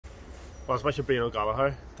Well, it's much Brian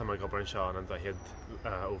Gaeilge, tá mar gobar an seo an Droichead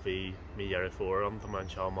ó bhí mí dhearú fór an, tá mar an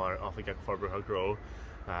seo mar off a gig Forbruithe Grow,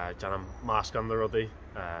 Janam Mask an the ruddy,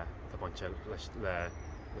 tá bunch leis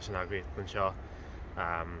an agri an seo,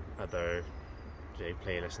 other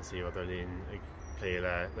play listen see what they're play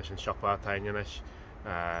leis an siopa tainenis,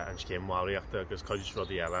 an scéim máíochta agus codis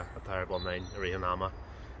rudí eile a tar bon 9 a rihanama,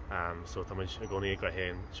 so tá muid a gcónaí a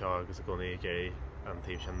grahéin seo agus a gcónaí Gaeilge an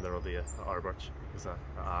taobh sin the rudí a arbort agus a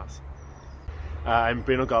as. I'm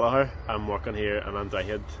Brian Gaeilge. I'm working here in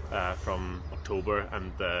Droichead from October.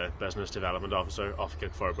 I'm the Business Development Officer of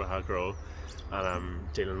Forbruithe Grow, and I'm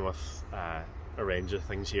dealing with a range of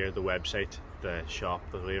things here: the website, the shop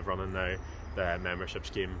that we have running now, the membership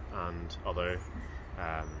scheme, and other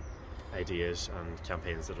ideas and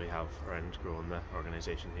campaigns that we have around growing the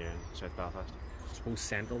organisation here in South Belfast. I suppose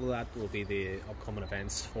central to that will be the upcoming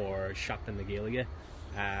events for Seachtain the Gaeilge.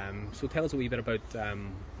 So tell us a wee bit about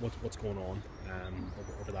what's going on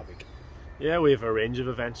over that week. Yeah, we have a range of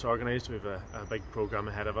events organised. We have a big programme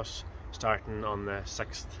ahead of us. Starting on the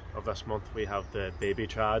 6th of this month, we have the Baby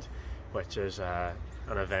Trad, which is an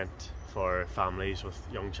event for families with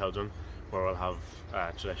young children, where we'll have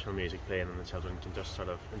traditional music playing and the children can just sort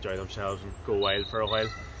of enjoy themselves and go wild for a while.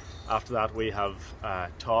 After that, we have a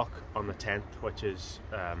talk on the 10th, which is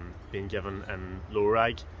being given in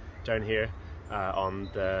Droichead down here, on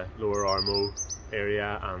the Lower Ormo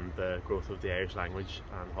area and the growth of the Irish language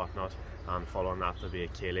and whatnot, and following that there'll be a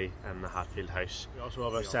Gaeilge in the Hatfield House. We also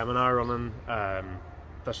have a seminar running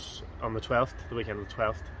this on the 12th, the weekend of the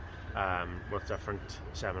 12th, with different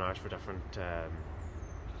seminars for different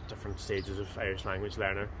stages of Irish language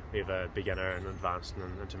learner. We have a beginner and advanced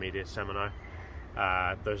and intermediate seminar.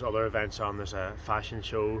 There's other events on. There's a fashion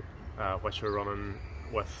show which we're running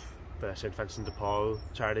with the St Vincent de Paul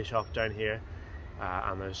charity shop down here,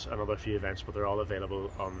 and there's another few events, but they're all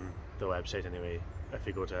available on the website anyway. If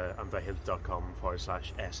you go to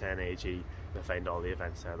droichead.com/SNAG, you'll find all the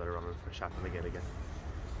events there that are running for Seachtain the Gaeilge.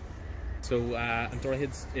 So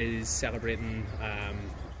Droichead is celebrating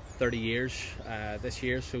 30 years this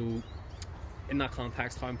year, so in that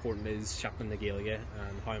context, how important is Seachtain the Gaeilge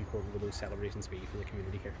and how important will those celebrations be for the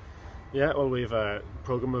community here? Yeah, well, we have a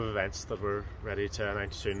programme of events that we're ready to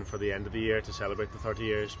announce soon for the end of the year to celebrate the 30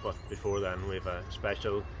 years, but before then we have a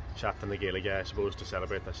special Seachtain the Gaeilge, I suppose, to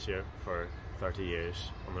celebrate this year for 30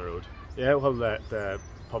 years on the road. Yeah, well, the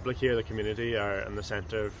public here, the community, are in the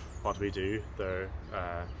centre of what we do. They're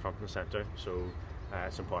front and centre, so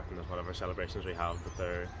it's important that whatever celebrations we have, that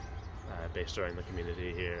they're based around the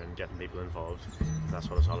community here and getting people involved. That's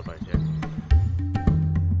what it's all about here.